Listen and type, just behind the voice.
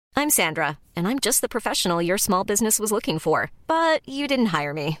I'm Sandra, and I'm just the professional your small business was looking for. But you didn't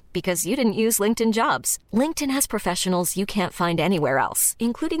hire me because you didn't use LinkedIn Jobs. LinkedIn has professionals you can't find anywhere else,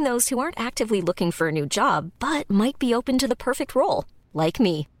 including those who aren't actively looking for a new job, but might be open to the perfect role, like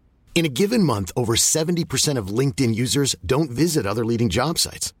me. In a given month, over 70% of LinkedIn users don't visit other leading job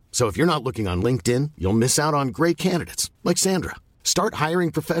sites. So if you're not looking on LinkedIn, you'll miss out on great candidates like Sandra. Start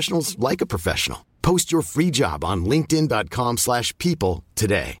hiring professionals like a professional. Post your free job on linkedin.com/people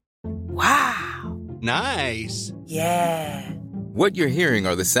today. Wow. Nice. Yeah. What you're hearing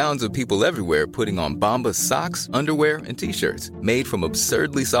are the sounds of people everywhere putting on Bombas socks, underwear, and T-shirts made from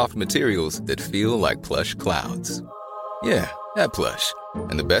absurdly soft materials that feel like plush clouds. Yeah, that plush.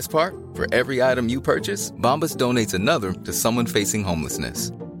 And the best part? For every item you purchase, Bombas donates another to someone facing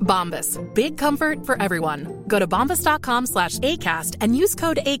homelessness. Bombas. Big comfort for everyone. Go to bombas.com/ACAST and use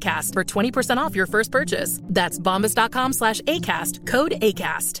code ACAST for 20% off your first purchase. That's bombas.com/ACAST. Code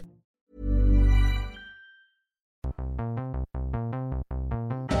ACAST.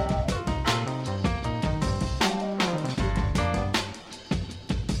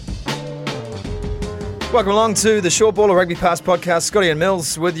 Welcome along to the Short Ball, a Rugby Pass podcast. Scotty and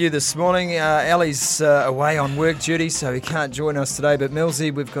Mills with you this morning. Ali's away on work duty, so he can't join us today. But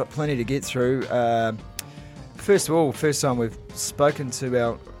Millsy, we've got plenty to get through. First of all, first time we've spoken to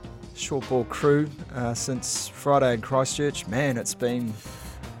our Short Ball crew since Friday in Christchurch. Man, it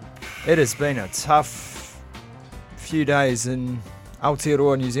has been a tough few days in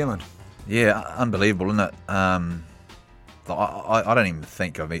Aotearoa, New Zealand. Yeah, unbelievable, isn't it? I don't even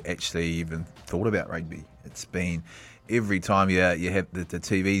think I've actually even thought about rugby. It's been every time you have the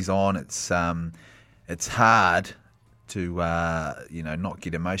TV's on. It's hard to not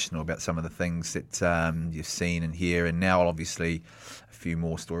get emotional about some of the things that you've seen and hear. And now obviously a few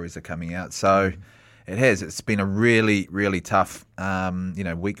more stories are coming out. So it's been a really, really tough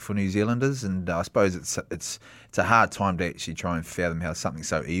week for New Zealanders, and I suppose it's a hard time to actually try and fathom how something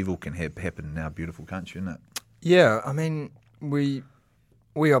so evil can happen in our beautiful country, isn't it? Yeah, I mean, we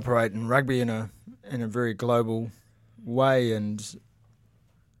operate in rugby in a very global way, and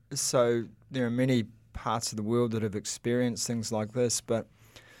so there are many parts of the world that have experienced things like this. But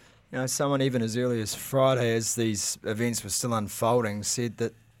someone even as early as Friday, as these events were still unfolding, said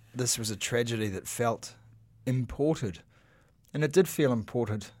that this was a tragedy that felt imported, and it did feel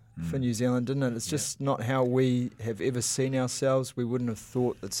imported for New Zealand, didn't it? It's just not how we have ever seen ourselves. We wouldn't have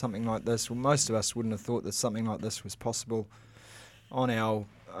thought that something like this, well, most of us wouldn't have thought that something like this was possible on our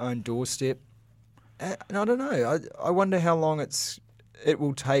own doorstep. And I don't know. I wonder how long it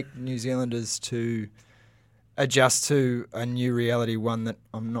will take New Zealanders to adjust to a new reality, one that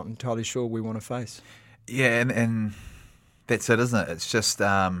I'm not entirely sure we want to face. Yeah, and that's it, isn't it? It's just,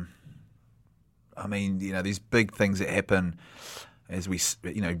 these big things that happen as we,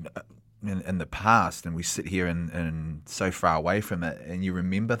 in the past, and we sit here and so far away from it, and you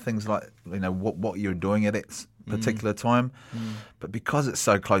remember things like, what you're doing at that particular time. But because it's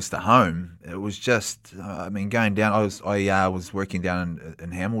so close to home, it was just, going down, I was working down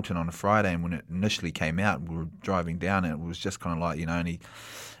in Hamilton on a Friday, and when it initially came out, we were driving down, and it was just kind of like, only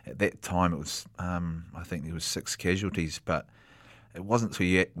at that time it was, I think there was 6 casualties, but it wasn't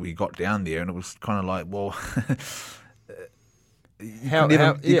until we got down there, and it was kind of like, well, you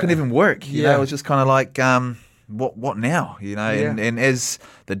couldn't even work. It was just kind of like, what now? And as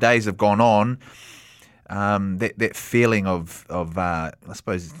the days have gone on, that feeling of I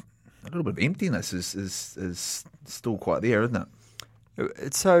suppose a little bit of emptiness is still quite there, isn't it?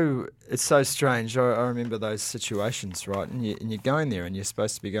 It's so strange. I remember those situations, right? And you're going there, and you're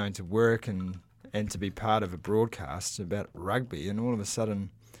supposed to be going to work and to be part of a broadcast about rugby, and all of a sudden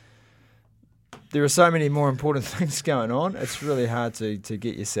there are so many more important things going on. It's really hard to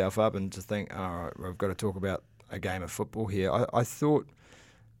get yourself up and to think, all right, we've got to talk about a game of football here. I thought,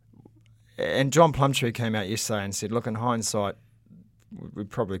 and John Plumtree came out yesterday and said, look, in hindsight, we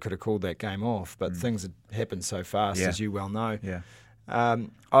probably could have called that game off, but things had happened so fast, as you well know. Yeah.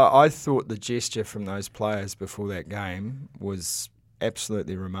 I thought the gesture from those players before that game was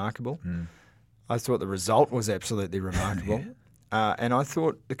absolutely remarkable. I thought the result was absolutely remarkable. And I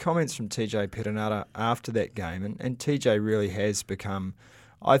thought the comments from TJ Perenara after that game, and TJ really has become,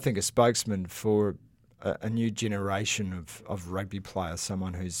 I think, a spokesman for a new generation of rugby players,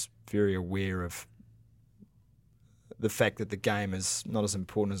 someone who's very aware of the fact that the game is not as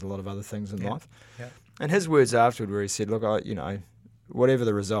important as a lot of other things in life. Yeah. And his words afterward where he said, look, whatever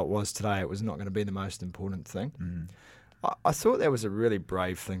the result was today, it was not going to be the most important thing. I thought that was a really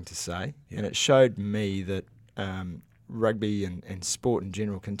brave thing to say, and it showed me that rugby and sport in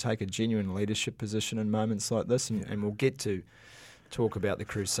general can take a genuine leadership position in moments like this, and we'll get to talk about the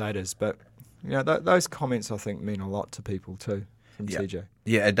Crusaders. But those comments I think mean a lot to people too. From TJ.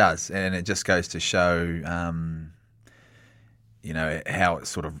 Yeah, it does, and it just goes to show, how it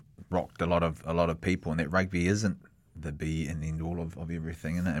sort of rocked a lot of people, and that rugby isn't the be and end all of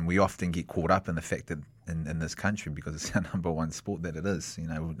everything, and we often get caught up in the fact that in this country, because it's our number one sport, that it is,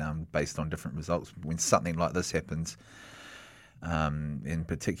 based on different results. When something like this happens, in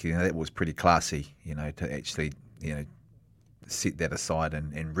particular, that was pretty classy, to actually, set that aside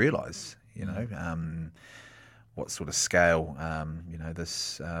and realise, what sort of scale,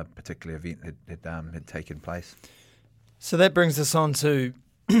 this particular event had taken place. So that brings us on to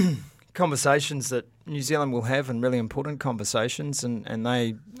conversations that New Zealand will have, and really important conversations, and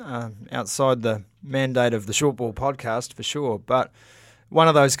they are outside the mandate of the Short Ball podcast for sure. But one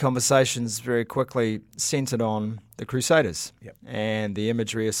of those conversations very quickly centred on the Crusaders and the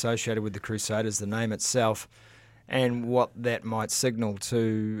imagery associated with the Crusaders, the name itself, and what that might signal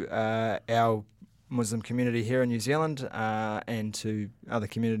to our Muslim community here in New Zealand and to other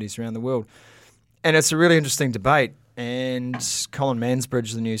communities around the world. And it's a really interesting debate. And Colin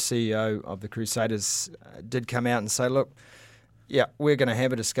Mansbridge, the new CEO of the Crusaders, did come out and say, look, we're going to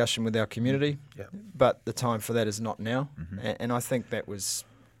have a discussion with our community, but the time for that is not now. Mm-hmm. And I think that was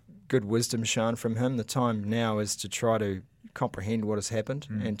good wisdom shown from him. The time now is to try to comprehend what has happened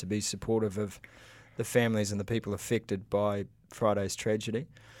and to be supportive of the families and the people affected by Friday's tragedy.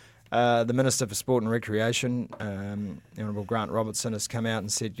 The Minister for Sport and Recreation, Honourable Grant Robertson, has come out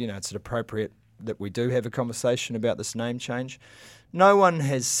and said, it's appropriate that we do have a conversation about this name change. No one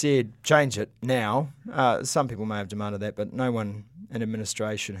has said change it now. Some people may have demanded that, but no one in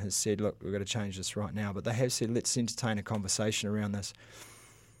administration has said, look, we've got to change this right now. But they have said, let's entertain a conversation around this.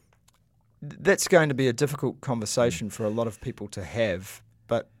 That's going to be a difficult conversation for a lot of people to have,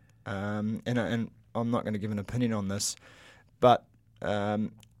 but and I'm not going to give an opinion on this, but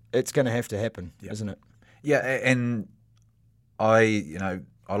it's going to have to happen, isn't it? Yeah, and I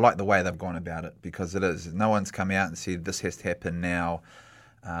like the way they've gone about it, because it is. No one's come out and said this has to happen now.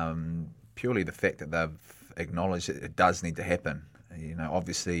 Purely the fact that they've acknowledged it does need to happen.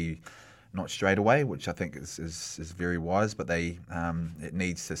 Obviously not straight away, which I think is very wise, but it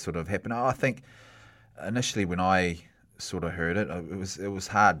needs to sort of happen. I think initially when I sort of heard it, it was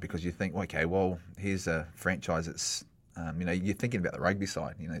hard, because you think, okay, well, here's a franchise that's, you're thinking about the rugby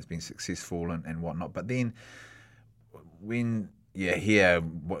side, it's been successful and whatnot. But then when you hear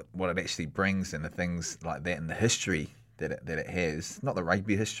what it actually brings and the things like that and the history that it has, not the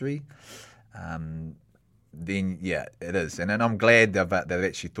rugby history, then it is. And I'm glad they've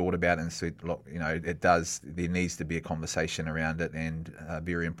actually thought about it and said, look, there needs to be a conversation around it, and a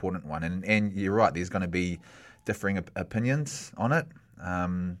very important one. And you're right, there's going to be differing opinions on it.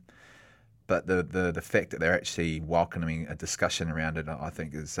 But the fact that they're actually welcoming a discussion around it, I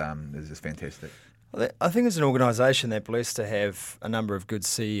think is fantastic. I think as an organisation, they're blessed to have a number of good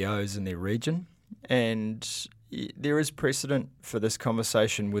CEOs in their region, and there is precedent for this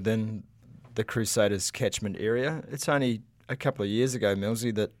conversation within the Crusaders catchment area. It's only a couple of years ago,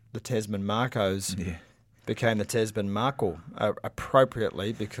 Millsy, that the Tasman Marcos became the Tasman Marco,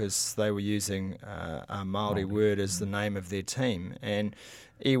 appropriately, because they were using a Māori word as the name of their team, and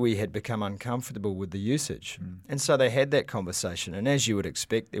iwi had become uncomfortable with the usage. And so they had that conversation, and as you would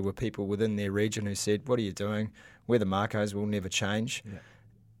expect, there were people within their region who said, what are you doing? We're the Marcos, we'll never change.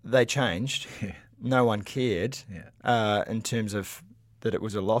 They changed. No one cared in terms of that it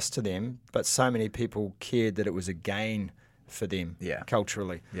was a loss to them, but so many people cared that it was a gain for them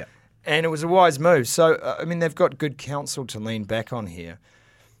culturally. And it was a wise move. So, they've got good counsel to lean back on here.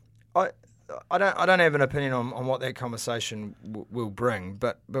 I don't have an opinion on what that conversation will bring,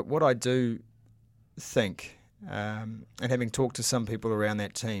 but what I do think, and having talked to some people around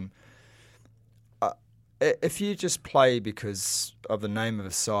that team, if you just play because of the name of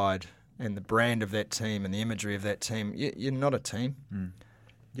a side and the brand of that team and the imagery of that team, you're not a team.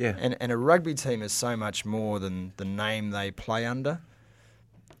 And a rugby team is so much more than the name they play under.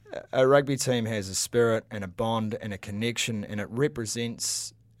 A rugby team has a spirit and a bond and a connection, and it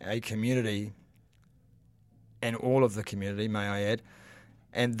represents a community, and all of the community, may I add,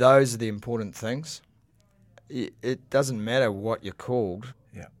 and those are the important things. It doesn't matter what you're called,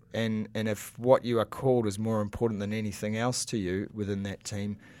 and if what you are called is more important than anything else to you within that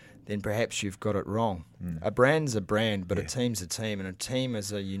team, then perhaps you've got it wrong. A brand's a brand, but a team's a team, and a team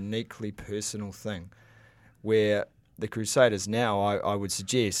is a uniquely personal thing, where the Crusaders now, I would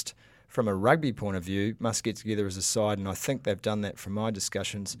suggest, from a rugby point of view, must get together as a side, and I think they've done that from my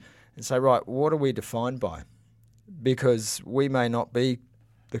discussions, and say, right, what are we defined by? Because we may not be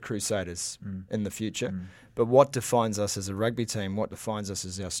the Crusaders in the future. But what defines us as a rugby team, what defines us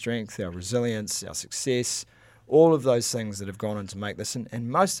as our strength, our resilience, our success, all of those things that have gone on to make this, and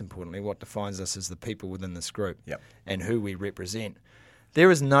most importantly, what defines us as the people within this group and who we represent.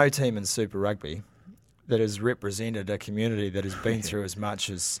 There is no team in Super Rugby that has represented a community that has been through as much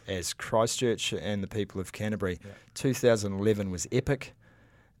as Christchurch and the people of Canterbury. 2011 was epic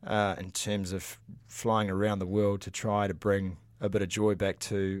in terms of flying around the world to try to bring a bit of joy back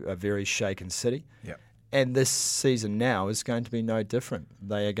to a very shaken city. And this season now is going to be no different.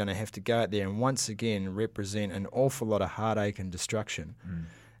 They are going to have to go out there and once again represent an awful lot of heartache and destruction.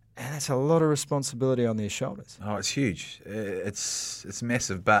 And that's a lot of responsibility on their shoulders. Oh, it's huge. It's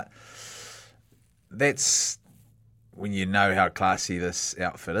massive, but that's when you know how classy this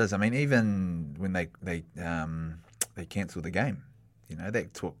outfit is. I mean, even when they cancelled the game,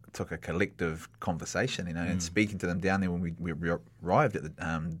 that took a collective conversation, and speaking to them down there when we arrived at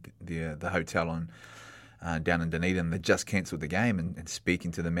the hotel down in Dunedin, they just cancelled the game, and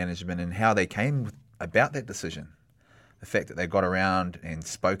speaking to the management and how they came about that decision. The fact that they got around and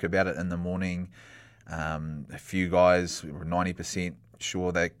spoke about it in the morning. A few guys were 90%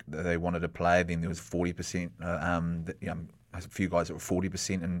 sure they wanted to play. Then there was 40%, a few guys that were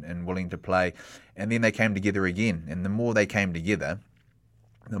 40% and willing to play. And then they came together again. And the more they came together,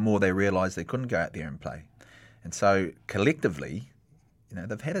 the more they realised they couldn't go out there and play. And so collectively,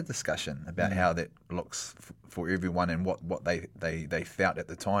 they've had a discussion about how that looks for everyone and what they felt at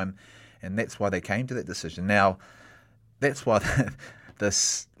the time. And that's why they came to that decision. Now, that's why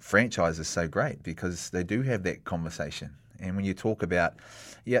this franchise is so great, because they do have that conversation. And when you talk about,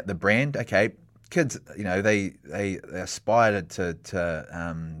 the brand, okay, kids, they aspire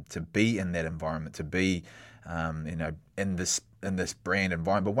to be in that environment, to be, in this brand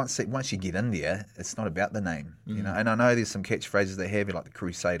environment. But once you get in there, it's not about the name, And I know there's some catchphrases they have, like the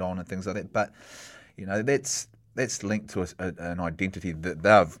Crusade on and things like that. But that's linked to an identity that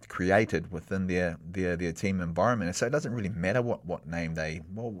they've created within their team environment. And so it doesn't really matter what name I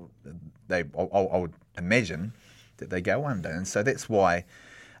would imagine that they go under. And so that's why,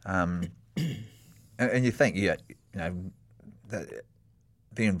 and you think,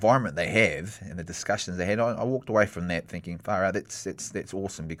 the environment they have and the discussions they had, I walked away from that thinking, far out, that's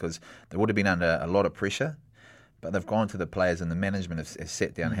awesome, because they would have been under a lot of pressure, but they've gone to the players and the management have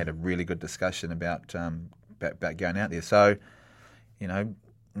sat down and had a really good discussion about going out there. So,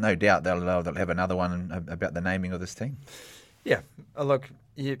 no doubt they'll have another one about the naming of this team. Yeah, look,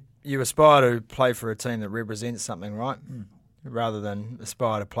 you aspire to play for a team that represents something, right? Rather than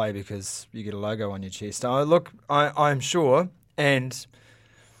aspire to play because you get a logo on your chest. I'm sure, and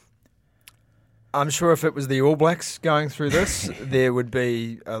I'm sure if it was the All Blacks going through this, there would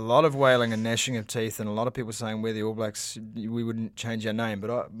be a lot of wailing and gnashing of teeth, and a lot of people saying, we're the All Blacks, we wouldn't change our name.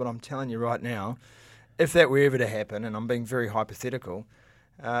 But I'm telling you right now, if that were ever to happen, and I'm being very hypothetical,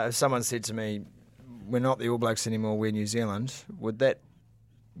 if someone said to me, we're not the All Blacks anymore, we're New Zealand, would that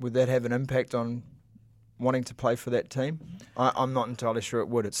have an impact on wanting to play for that team? I'm not entirely sure it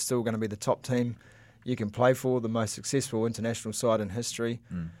would. It's still going to be the top team you can play for, the most successful international side in history.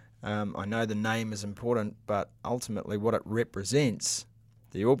 I know the name is important, but ultimately what it represents,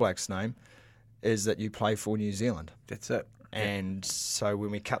 the All Blacks name, is that you play for New Zealand. That's it. And so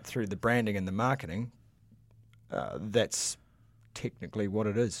when we cut through the branding and the marketing, that's technically what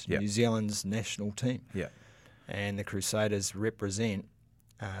it is. New Zealand's national team. And the Crusaders represent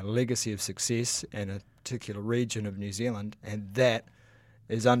a legacy of success in a particular region of New Zealand, and that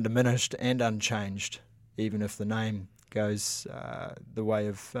is undiminished and unchanged, even if the name goes the way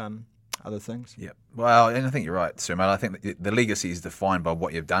of other things. Well, and I think you're right, Sir Mate. I think that the legacy is defined by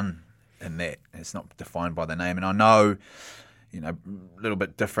what you've done in that. It's not defined by the name. And I know, a little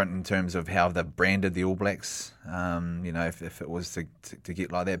bit different in terms of how they've branded the All Blacks, if it was to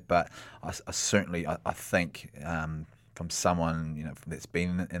get like that. But I certainly think from someone, that's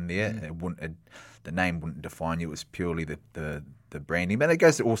been in there, the name wouldn't define you. It was purely the branding. But it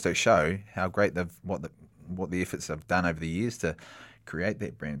goes to also show how great what the efforts they've done over the years to create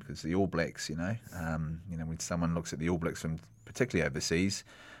that brand. Because the All Blacks, when someone looks at the All Blacks from particularly overseas,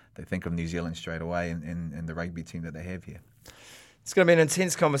 they think of New Zealand straight away and the rugby team that they have here. It's going to be an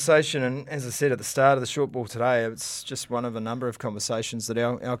intense conversation, and as I said at the start of the short ball today, it's just one of a number of conversations that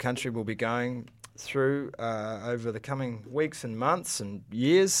our country will be going through over the coming weeks and months and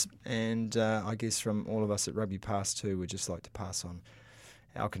years. And I guess from all of us at Rugby Pass too, we'd just like to pass on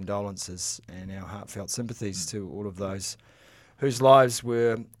our condolences and our heartfelt sympathies to all of those whose lives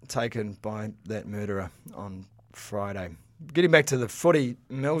were taken by that murderer on Friday. Getting back to the footy,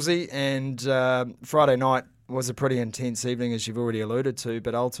 Millsy, and Friday night was a pretty intense evening, as you've already alluded to,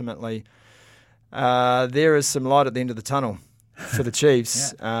 but ultimately there is some light at the end of the tunnel for the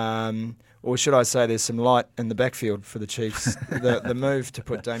Chiefs. Or should I say there's some light in the backfield for the Chiefs. The move to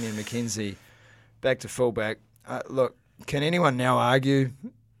put Damian McKenzie back to fullback. Look, can anyone now argue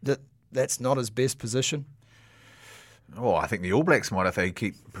that that's not his best position? Oh, I think the All Blacks might if they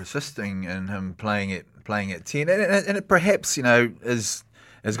keep persisting in him playing at 10. And it perhaps, has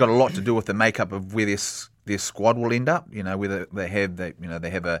got a lot to do with the makeup of where their squad will end up. Whether they have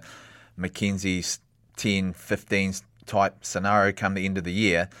a McKenzie's 10, 15 type scenario come the end of the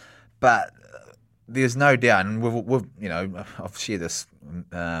year. But there's no doubt, and I've shared this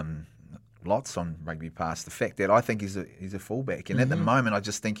lots on Rugby Pass, the fact that I think he's a fullback, and at the moment I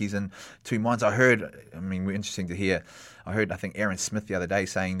just think he's in two minds. We're interesting to hear. I think Aaron Smith the other day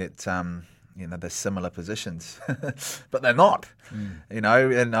saying that they're similar positions, but they're not. And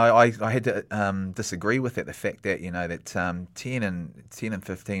I had to disagree with that. The fact that that 10 and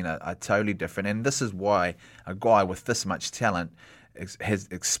 15 are totally different, and this is why a guy with this much talent has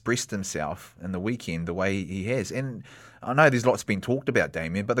expressed himself in the weekend the way he has. And I know there's lots been talked about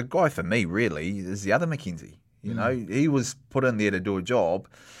Damian, but the guy for me really is the other McKenzie. He was put in there to do a job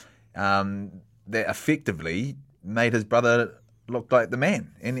that effectively made his brother look like the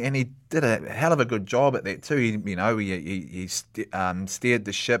man, and he did a hell of a good job at that too. He steered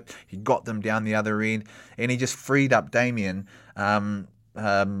the ship, he got them down the other end, and he just freed up Damian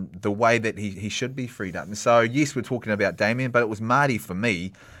the way that he should be freed up. And so yes, we're talking about Damian, but it was Marty for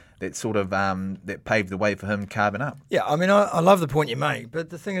me that sort of that paved the way for him carving up. Yeah, I love the point you make, but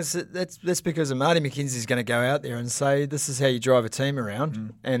the thing is that's because Marty McKenzie's going to go out there and say, this is how you drive a team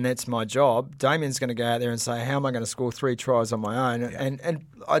around, and that's my job. Damian's going to go out there and say, how am I going to score 3 tries on my own? Yeah. And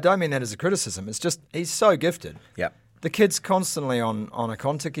I don't mean that as a criticism. It's just he's so gifted. Yeah. The kid's constantly on a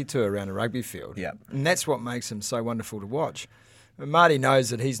Kontiki tour around a rugby field, and that's what makes him so wonderful to watch. Marty knows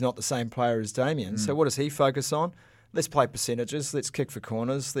that he's not the same player as Damian, so what does he focus on? Let's play percentages, let's kick for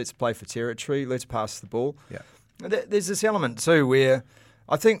corners, let's play for territory, let's pass the ball. Yeah. There's this element too where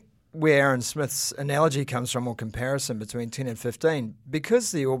I think where Aaron Smith's analogy comes from, or comparison between 10 and 15,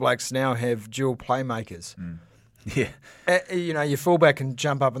 because the All Blacks now have dual playmakers. Yeah. Your fullback can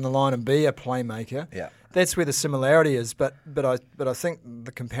jump up in the line and be a playmaker. Yeah. That's where the similarity is, but I think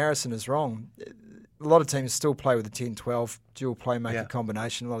the comparison is wrong. A lot of teams still play with the 10-12 dual playmaker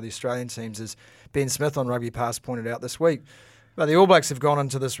combination. A lot of the Australian teams, as Ben Smith on Rugby Pass pointed out this week. But the All Blacks have gone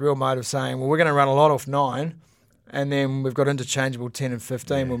into this real mode of saying, well, we're going to run a lot off 9, and then we've got interchangeable 10 and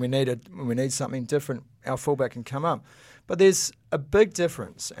 15 when we need something different. Our fullback can come up. But there's a big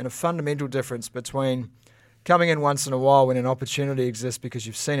difference and a fundamental difference between coming in once in a while when an opportunity exists because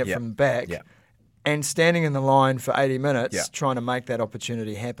you've seen it from the back and standing in the line for 80 minutes trying to make that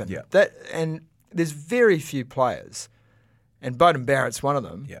opportunity happen. And there's very few players, and Beauden Barrett's one of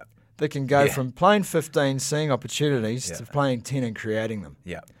them, that can go from playing 15, seeing opportunities, to playing 10 and creating them.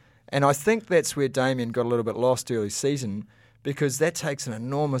 And I think that's where Damian got a little bit lost early season, because that takes an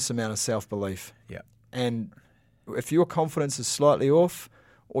enormous amount of self-belief. And if your confidence is slightly off,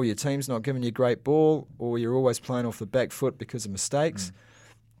 or your team's not giving you great ball, or you're always playing off the back foot because of mistakes,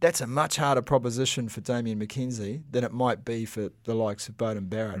 that's a much harder proposition for Damian McKenzie than it might be for the likes of Beauden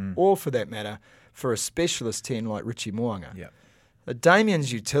Barrett, or for that matter, for a specialist 10 like Richie Mo'unga.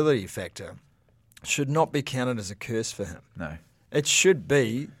 Damian's utility factor should not be counted as a curse for him. No. It should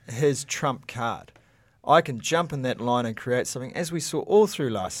be his trump card. I can jump in that line and create something, as we saw all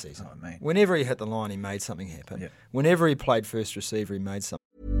through last season. Whenever he hit the line, he made something happen. Whenever he played first receiver, he made something.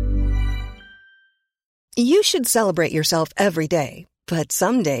 You should celebrate yourself every day, but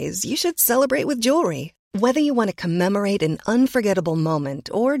some days you should celebrate with jewelry. Whether you want to commemorate an unforgettable moment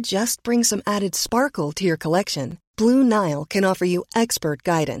or just bring some added sparkle to your collection, Blue Nile can offer you expert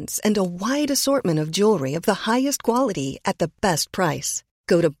guidance and a wide assortment of jewelry of the highest quality at the best price.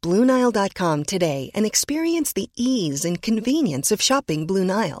 Go to BlueNile.com today and experience the ease and convenience of shopping Blue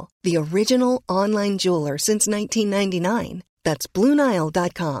Nile, the original online jeweler since 1999. That's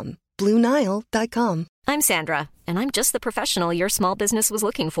BlueNile.com. BlueNile.com. I'm Sandra, and I'm just the professional your small business was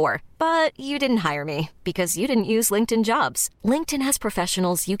looking for. But you didn't hire me because you didn't use LinkedIn Jobs. LinkedIn has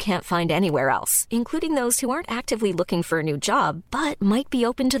professionals you can't find anywhere else, including those who aren't actively looking for a new job, but might be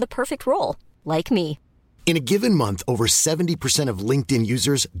open to the perfect role, like me. In a given month, over 70% of LinkedIn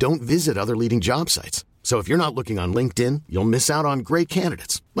users don't visit other leading job sites. So if you're not looking on LinkedIn, you'll miss out on great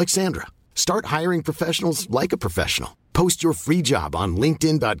candidates like Sandra. Start hiring professionals like a professional. Post your free job on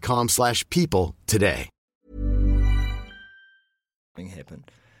linkedin.com/people today. Happen.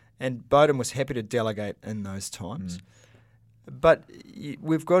 And Beauden was happy to delegate in those times. But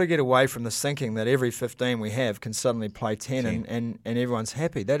we've got to get away from this thinking that every 15 we have can suddenly play 10 and everyone's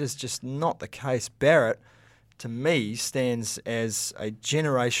happy. That is just not the case. Barrett, to me, stands as a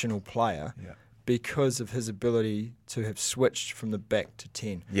generational player because of his ability to have switched from the back to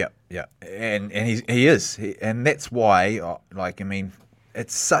 10. Yeah. And he is. And that's why,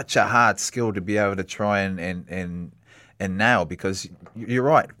 it's such a hard skill to be able to try and nail, because you're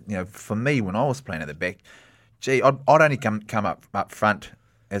right. For me, when I was playing at the back, I'd only come up front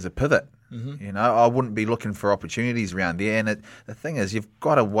as a pivot. Mm-hmm. I wouldn't be looking for opportunities around there. And the thing is, you've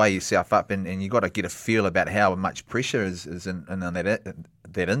got to weigh yourself up and you've got to get a feel about how much pressure is in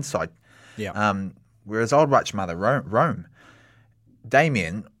that inside. Yeah. Whereas I'd watch Mother Rome.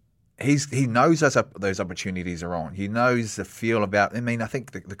 Damien, he knows those opportunities are on. He knows the feel about. I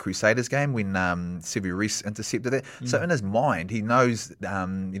think the Crusaders game when Sevu Reece intercepted it. So in his mind, he knows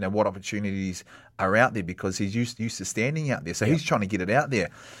what opportunities are out there because he's used to standing out there. So he's trying to get it out there.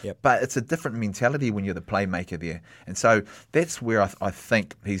 Yep. But it's a different mentality when you're the playmaker there. And so that's where I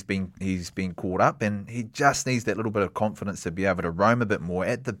think he's been caught up, and he just needs that little bit of confidence to be able to roam a bit more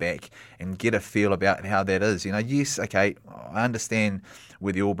at the back and get a feel about how that is. Yes, okay, I understand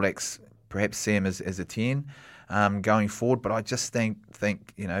where the All Blacks perhaps see him as a 10 going forward, but I just think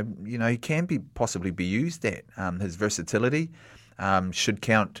he can possibly be used at. His versatility should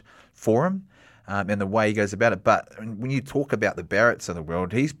count for him. And the way he goes about it. But when you talk about the Barretts of the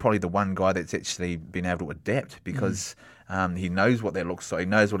world, he's probably the one guy that's actually been able to adapt because he knows what that looks like. He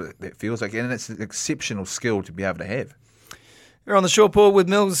knows what that feels like. And it's an exceptional skill to be able to have. We're on the short board with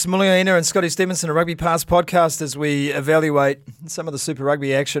Mills Muliaina and Scotty Stevenson, a Rugby Pass podcast, as we evaluate some of the Super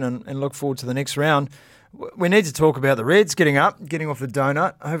Rugby action and look forward to the next round. We need to talk about the Reds getting off the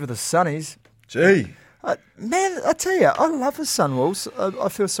donut over the Sunnies. Gee. Man, I tell you, I love the Sunwolves. I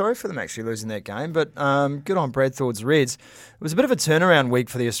feel sorry for them actually losing that game, but good on Brad Thorde's Reds. It was a bit of a turnaround week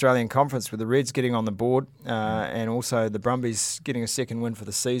for the Australian Conference with the Reds getting on the board and also the Brumbies getting a second win for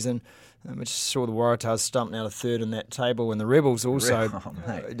the season, which saw the Waratahs stumping out a third in that table, and the Rebels also.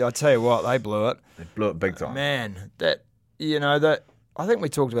 I tell you what, they blew it. They blew it big time. Man, that I think we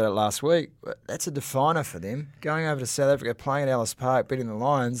talked about it last week. That's a definer for them. Going over to South Africa, playing at Ellis Park, beating the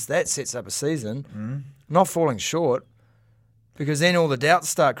Lions, that sets up a season. Not falling short, because then all the doubts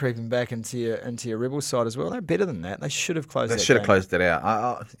start creeping back into your Rebel side as well. They're better than that. They should have closed. They should have closed it out.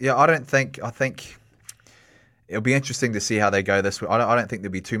 I think it'll be interesting to see how they go this week. I don't think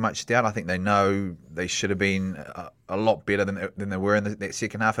there'll be too much doubt. I think they know they should have been a lot better than they were in that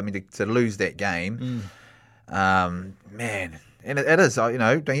second half. To lose that game, man. And it is,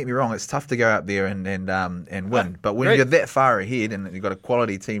 don't get me wrong, it's tough to go out there and win. But when you're that far ahead and you've got a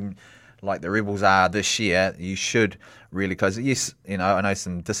quality team like the Rebels are this year, you should really close it. Yes, I know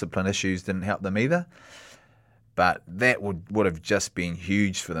some discipline issues didn't help them either, but that would have just been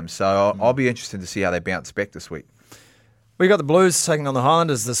huge for them. So I'll be interested to see how they bounce back this week. We got the Blues taking on the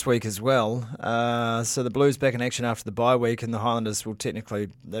Highlanders this week as well. So the Blues back in action after the bye week, and the Highlanders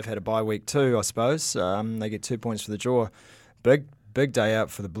they've had a bye week too, I suppose. They get 2 points for the draw. Big day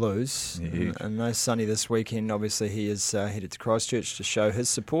out for the Blues. And no Sonny this weekend. Obviously, he is headed to Christchurch to show his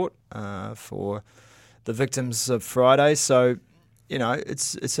support for the victims of Friday. So,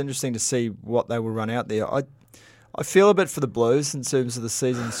 it's interesting to see what they will run out there. I feel a bit for the Blues in terms of the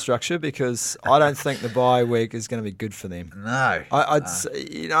season structure, because I don't think the bye week is going to be good for them. No.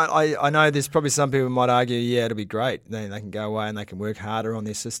 I know there's probably some people might argue, it'll be great. They can go away and they can work harder on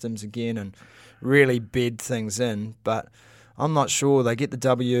their systems again and really bed things in. But I'm not sure. They get the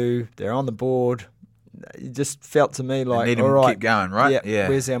W. They're on the board. It just felt to me like, all right, keep going, right? Yeah.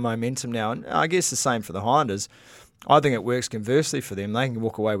 Where's our momentum now? And I guess the same for the Highlanders. I think it works conversely for them. They can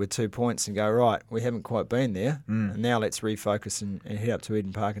walk away with 2 points and go, right, we haven't quite been there, and now let's refocus and head up to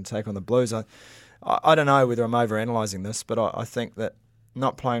Eden Park and take on the Blues. I don't know whether I'm overanalyzing this, but I think that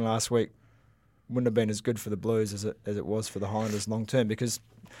not playing last week wouldn't have been as good for the Blues as it was for the Highlanders long term, because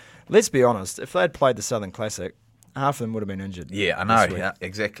let's be honest, if they'd played the Southern Classic, half of them would have been injured. Yeah, I know. Yeah,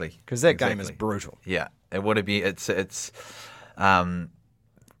 exactly. Because that game is brutal. Yeah, it would have been. It's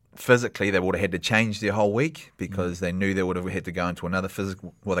physically they would have had to change their whole week, because they knew they would have had to go into another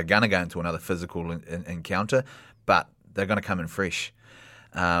physical. Well, they're going to go into another physical encounter, but they're going to come in fresh.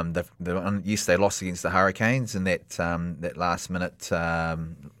 Yes, they lost against the Hurricanes in that last minute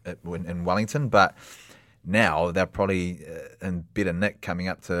in Wellington, but now they're probably in better nick coming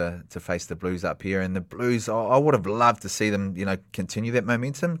up to face the Blues up here. And the Blues, I would have loved to see them, continue that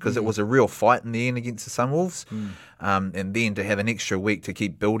momentum, because it was a real fight in the end against the Sunwolves. And then to have an extra week to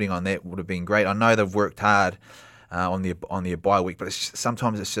keep building on that would have been great. I know they've worked hard on their bye week, but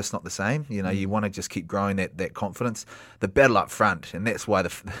sometimes it's just not the same. You want to just keep growing that confidence. The battle up front, and that's why the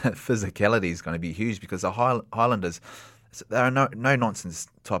physicality is going to be huge, because the Highlanders, they're a no-nonsense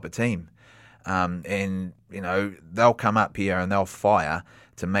type of team. And they'll come up here and they'll fire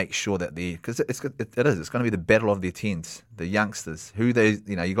to make sure that because it's going to be the battle of their tens, the youngsters. You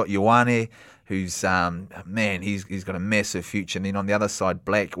got Ioane, who's he's got a massive future, and then on the other side,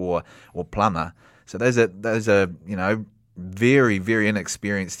 Black or Plummer. So those are very, very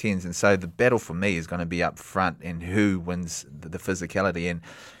inexperienced tens, and so the battle for me is going to be up front and who wins the physicality. And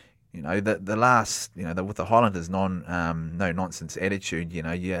the last, with the Highlanders' no nonsense attitude,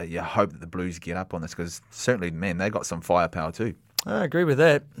 you hope that the Blues get up on this, because certainly, man, they got some firepower too. I agree with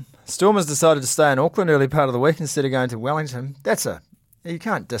that. Stormers decided to stay in Auckland early part of the week instead of going to Wellington. You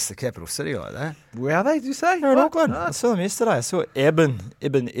can't diss the capital city like that. Where are they, did you say? They're in Auckland. I saw them yesterday. I saw Ibn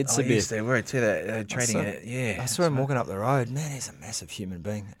Itzebeth. Oh, yes, they were too. They're trading it. Yeah. I saw him walking up the road. Man, he's a massive human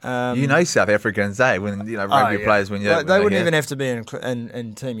being. South Africans, when rugby players, when they wouldn't even have to be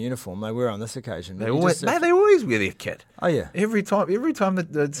in team uniform. They were on this occasion. They always wear their kit. Oh yeah. Every time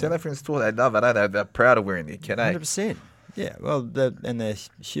the South Africans tour, they love it. They're proud of wearing their kit. 100%. Yeah. Well, they're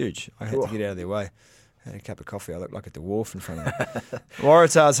huge. I had to get out of their way. Had a cup of coffee. I looked like at the wharf in front of me.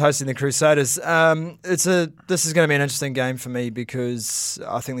 Waratahs hosting the Crusaders. This is going to be an interesting game for me, because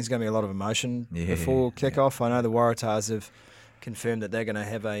I think there's going to be a lot of emotion before kickoff. I know the Waratahs have confirmed that they're going to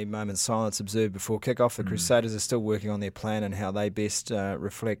have a moment's silence observed before kickoff. The Crusaders are still working on their plan and how they best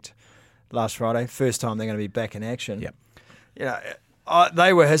reflect last Friday. First time they're going to be back in action. Yep.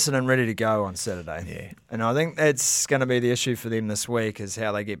 They were hissing and ready to go on Saturday. Yeah. And I think that's going to be the issue for them this week, is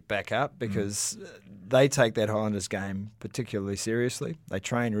how they get back up, because they take that Highlanders game particularly seriously. They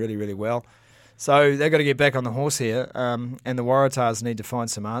train really, really well. So they've got to get back on the horse here. And the Waratahs need to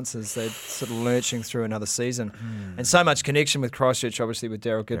find some answers. They're sort of lurching through another season. And so much connection with Christchurch, obviously, with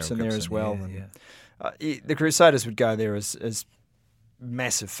Daryl Gibson there as well. The Crusaders would go there as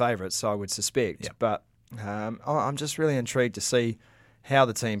massive favourites, I would suspect. Yep. But I'm just really intrigued to see how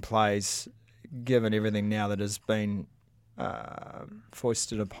the team plays, given everything now that has been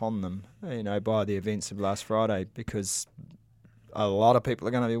foisted upon them, by the events of last Friday, because a lot of people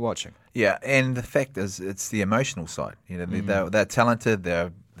are going to be watching. Yeah, and the fact is, it's the emotional side. They're talented. They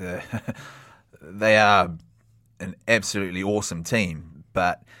are an absolutely awesome team,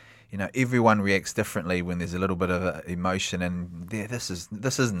 but everyone reacts differently when there's a little bit of emotion, and this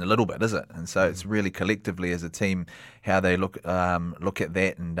isn't a little bit, is it? And so it's really collectively as a team how they look at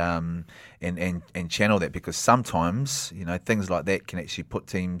that and channel that, because sometimes things like that can actually put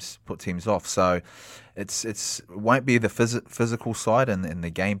teams off. So it won't be the physical side and the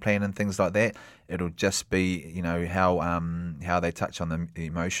game plan and things like that. It'll just be how they touch on the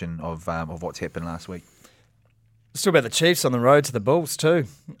emotion of what's happened last week. Still about the Chiefs on the road to the Bulls too.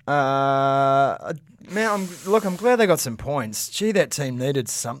 I'm glad they got some points. Gee, that team needed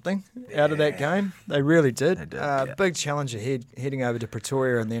something out of that game. They really did. They did, Big challenge ahead, heading over to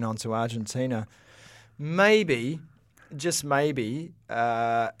Pretoria and then on to Argentina. Maybe, just maybe,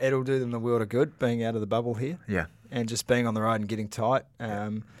 it'll do them the world of good being out of the bubble here. Yeah. And just being on the road and getting tight.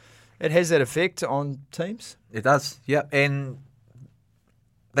 It has that effect on teams. It does, yeah. And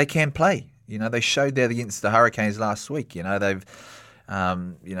they can play. They showed that against the Hurricanes last week. They've,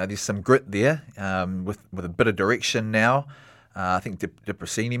 there's some grit there with a bit of direction now. I think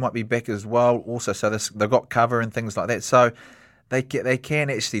DePressini might be back as well. Also, so they've got cover and things like that. So they can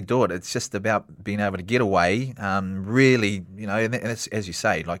actually do it. It's just about being able to get away. Really, and it's, as you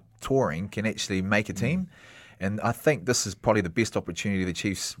say, like touring can actually make a team. And I think this is probably the best opportunity the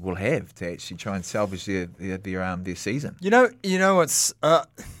Chiefs will have to actually try and salvage their season. What's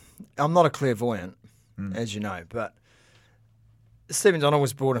I'm not a clairvoyant, as you know, but Stephen Donald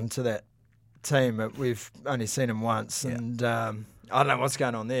was brought into that team, but we've only seen him once, and I don't know what's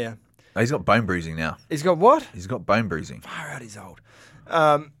going on there. He's got bone bruising now. He's got what? He's got bone bruising. Far out, he's old.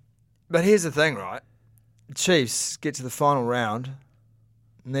 But here's the thing, right? Chiefs get to the final round,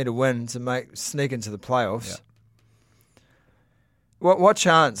 need a win to sneak into the playoffs. Yeah. What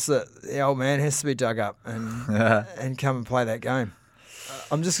chance that the old man has to be dug up and come and play that game?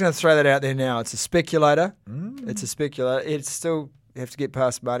 I'm just going to throw that out there now. It's a speculator. It's a speculator. It's still have to get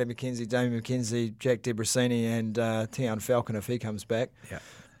past Marty McKenzie, Damien McKenzie, Jack DeBrasini, and Tian Falcon if he comes back. Yeah.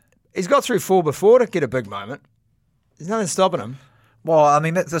 He's got through four before to get a big moment. There's nothing stopping him. Well, I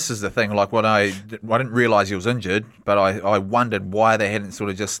mean, this is the thing. Like, what I didn't realise he was injured, but I wondered why they hadn't sort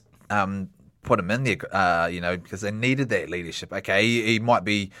of just put him in there, because they needed that leadership. Okay, he might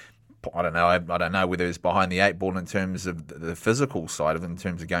be. I don't know whether it's behind the eight ball in terms of the physical side of it, in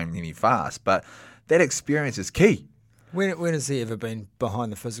terms of going any fast, but that experience is key. When has he ever been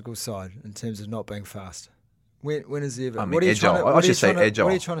behind the physical side in terms of not being fast? When has he ever? I mean, agile. I should say agile.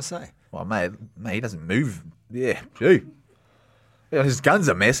 What are you trying to say? Well, mate, he doesn't move. Yeah, gee. Yeah, his guns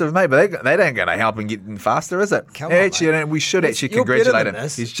are massive, mate, but they ain't going to help him getting faster, is it? Come on, actually, mate. We should actually You're better congratulate than him.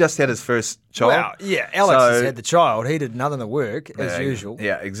 this. He's just had his first child. Well, yeah, Alex has had the child. He did none of the work, as usual.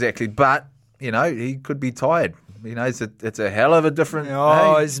 Yeah, exactly. But, he could be tired. It's a hell of a different...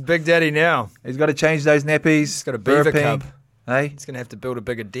 Oh, hey, he's Big Daddy now. he's got to change those nappies. He's got a beaver burping. cub. Hey? He's going to have to build a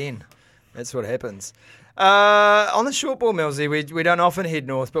bigger den. That's what happens. On the short ball, Millsy, we don't often head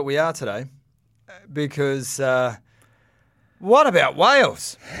north, but we are today. Because... what about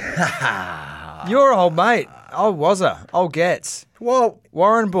Wales? Your old mate, old Wazza, old Gats. Well,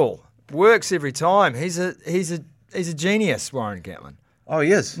 Warren Bull works every time. He's a genius, Warren Gatlin. oh,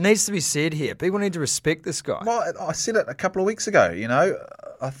 he is. Needs to be said here. People need to respect this guy. Well, I said it a couple of weeks ago.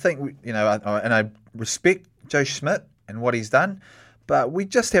 I think and I respect Joe Schmidt and what he's done, but we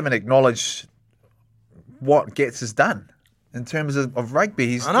just haven't acknowledged what Gats has done in terms of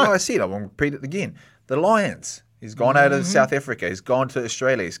rugby. I know. Like I said, I won't repeat it again. The Lions. He's gone out of South Africa. He's gone to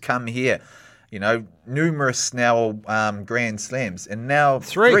Australia. He's come here. Numerous now Grand Slams, and now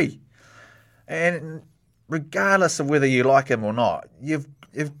three. And regardless of whether you like him or not, you've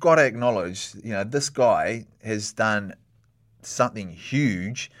got to acknowledge, this guy has done something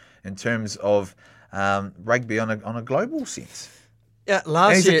huge in terms of rugby on a global sense. Yeah,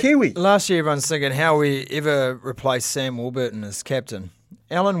 And he's a Kiwi. Last year, everyone's thinking how we ever replace Sam Warburton as captain.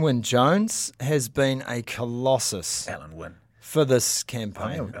 Alan Wynne-Jones has been a colossus. Alan Wynne. For this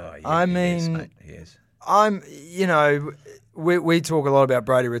campaign. I mean, he is. We talk a lot about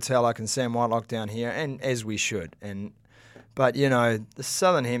Brady Retallick and Sam Whitelock down here, and as we should. But the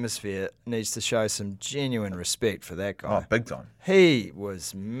Southern Hemisphere needs to show some genuine respect for that guy. Oh, big time. He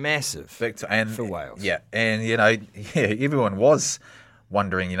was massive for Wales. Yeah, and everyone was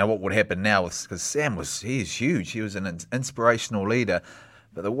wondering, what would happen now because Sam he's huge. He was an inspirational leader,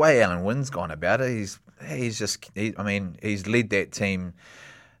 but the way Alan Wynne's gone about it, he's led that team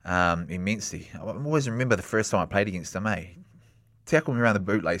immensely. I always remember the first time I played against him. Tackled me around the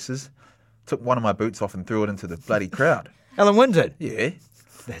bootlaces, took one of my boots off and threw it into the bloody crowd. Alan Wynne did? Yeah.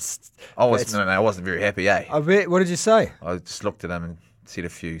 I wasn't very happy, I bet. What did you say? I just looked at him and said a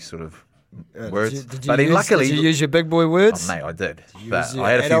few sort of words. Did you use your big boy words? Oh, mate, I did. Did you But use your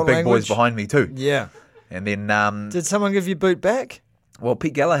I had a few adult big language? boys behind me too. Yeah. And then... Did someone give you boot back? Well,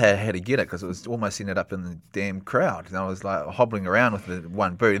 Pete Gallagher had to get it because it was almost ended up in the damn crowd. And I was like hobbling around with the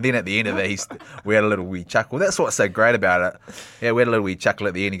one boot. And then at the end of it, we had a little wee chuckle. That's what's so great about it. Yeah, we had a little wee chuckle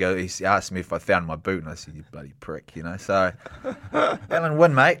at the end. He asked me if I found my boot. And I said, you bloody prick, So, Alan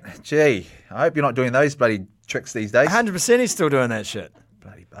Wynne, mate. Gee, I hope you're not doing those bloody tricks these days. 100% he's still doing that shit.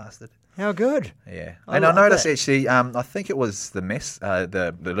 Bloody bastard. How good. Yeah. I And I love noticed that. actually, I think it was the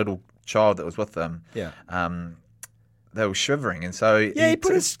little child that was with them. Yeah. They were shivering, and so he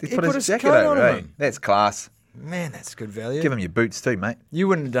put his jacket coat on over. Eh? him. That's class. Man, that's good value. Give him your boots too, mate. You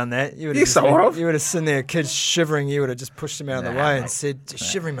wouldn't have done that. Yes, I would have. You would have seen their kids shivering. You would have just pushed them out of the way and said,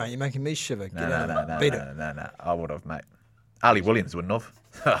 shivering, mate, you're making me shiver. Get out. Beat it. No. I would have, mate. Ali Williams wouldn't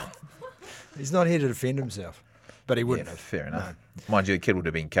have. He's not here to defend himself, but he wouldn't have. Fair enough. Mind you, the kid would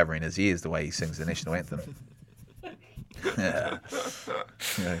have been covering his ears the way he sings the national anthem. Yeah.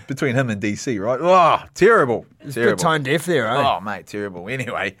 Between him and DC, right? Oh, terrible. It's a bit tone deaf there, eh? Oh, mate, terrible.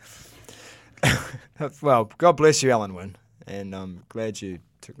 Anyway. Well, God bless you, Alan Wynne, and I'm glad you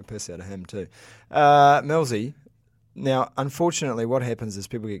took the piss out of him too. Millsy, now, unfortunately, what happens is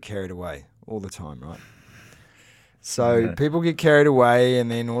people get carried away all the time, right? So people get carried away,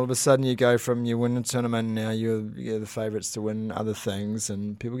 and then all of a sudden you go from you win a tournament, now you're the favourites to win other things,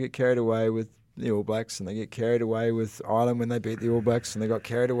 and people get carried away with the All Blacks, and they get carried away with Ireland when they beat the All Blacks, and they got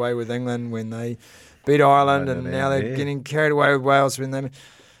carried away with England when they beat Ireland, and now they're getting carried away with Wales when they...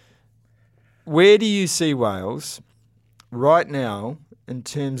 Where do you see Wales right now in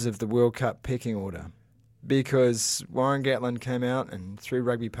terms of the World Cup pecking order? Because Warren Gatlin came out and through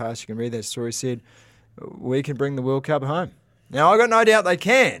Rugby Pass, you can read that story, said, we can bring the World Cup home. Now, I've got no doubt they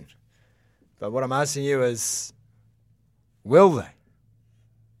can. But what I'm asking you is, will they?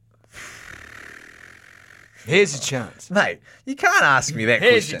 Here's your chance. Mate, you can't ask me that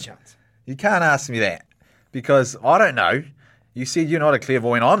Here's question. your chance. You can't ask me that because I don't know. You said you're not a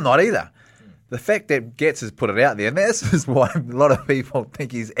clairvoyant. I'm not either. The fact that Gats has put it out there, and this is why a lot of people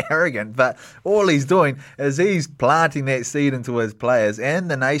think he's arrogant, but all he's doing is he's planting that seed into his players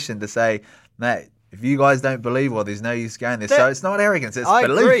and the nation to say, mate, if you guys don't believe, well, there's no use going there. So it's not arrogance, it's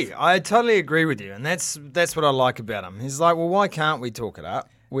belief. Agree. I totally agree with you, and that's what I like about him. He's like, well, why can't we talk it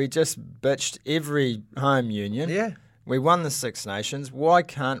up? We just bitched every home union. Yeah. We won the Six Nations. Why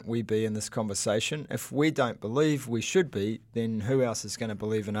can't we be in this conversation? If we don't believe we should be, then who else is going to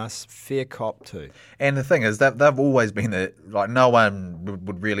believe in us? Fair cop too. And the thing is that they've always been no one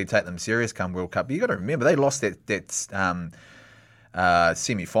would really take them serious come World Cup. You got to remember they lost that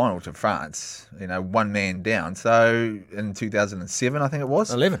semi-final to France. 1 man down. So in 2007, I think it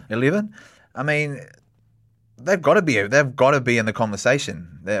was 11. I mean, they've got to be in the conversation.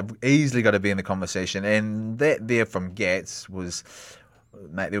 They've easily got to be in the conversation. And that there from Gats was,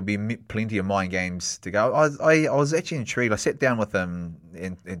 mate, there'll be plenty of mind games to go. I was actually intrigued. I sat down with him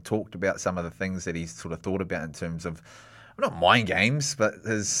and talked about some of the things that he's sort of thought about in terms of, well, not mind games, but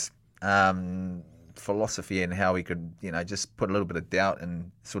his philosophy and how he could, just put a little bit of doubt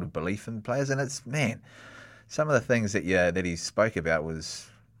and sort of belief in players. And it's, man, some of the things that he spoke about was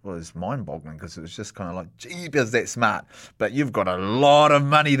mind-boggling because it was just kind of like, gee, is that smart? But you've got a lot of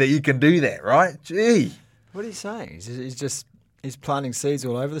money that you can do that, right? Gee. What are you saying? He's planting seeds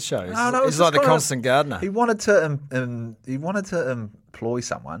all over the show. He's like the constant gardener. He wanted to employ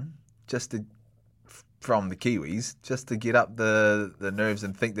someone from the Kiwis just to get up the nerves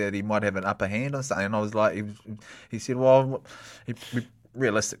and think that he might have an upper hand or something. And I was like, he said, well,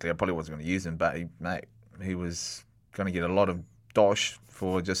 realistically, I probably wasn't going to use him, but he was going to get a lot of dosh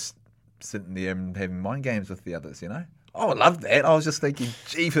for just sitting there and having mind games with the others, Oh, I love that. I was just thinking,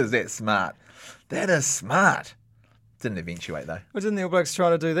 jeepers, that's smart. That is smart. Didn't eventuate, though. Well, didn't the All Blacks try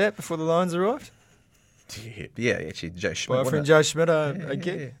to do that before the Lions arrived? Yeah, actually, Joe Schmidt. Boyfriend Joe Schmidt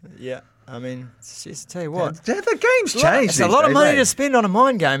again. Yeah. I mean, just tell you what. The game's changed. It's a lot of money to spend on a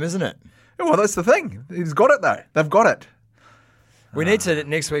mind game, isn't it? Well, that's the thing. He's got it, though. They've got it. We need to,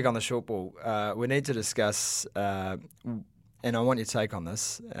 next week on the short ball, we need to discuss... and I want your take on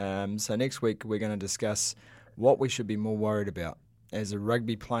this. So next week we're going to discuss what we should be more worried about as a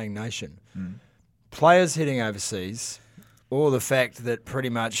rugby playing nation. Players heading overseas, or the fact that pretty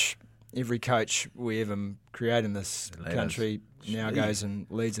much every coach we ever create in this country now goes and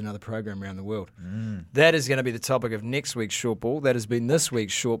leads another program around the world. That is going to be the topic of next week's short ball. That has been this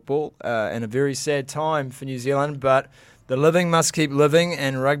week's short ball, and a very sad time for New Zealand, but the living must keep living,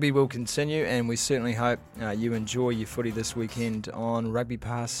 and rugby will continue, and we certainly hope you enjoy your footy this weekend on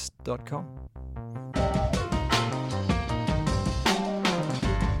rugbypass.com.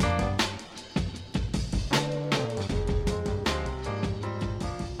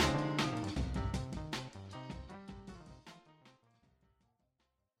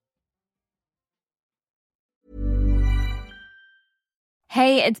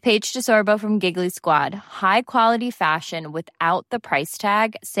 Hey, it's Paige DeSorbo from Giggly Squad. High quality fashion without the price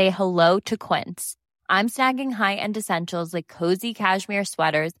tag. Say hello to Quince. I'm snagging high-end essentials like cozy cashmere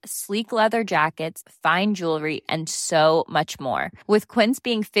sweaters, sleek leather jackets, fine jewelry, and so much more. With Quince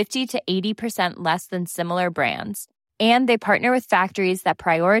being 50 to 80% less than similar brands. And they partner with factories that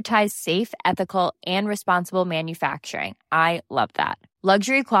prioritize safe, ethical, and responsible manufacturing. I love that.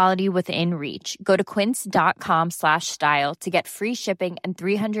 Luxury quality within reach. Go to quince.com/style to get free shipping and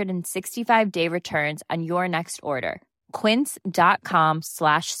 365-day returns on your next order.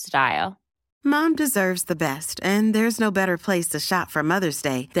 Quince.com/style. Mom deserves the best, and there's no better place to shop for Mother's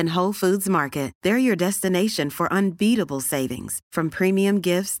Day than Whole Foods Market. They're your destination for unbeatable savings, from premium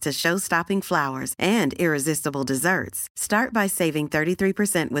gifts to show-stopping flowers and irresistible desserts. Start by saving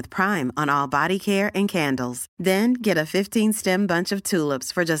 33% with Prime on all body care and candles. Then get a 15-stem bunch of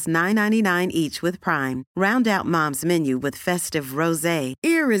tulips for just $9.99 each with Prime. Round out Mom's menu with festive rosé,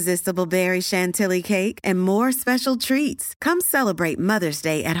 irresistible berry chantilly cake, and more special treats. Come celebrate Mother's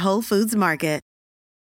Day at Whole Foods Market.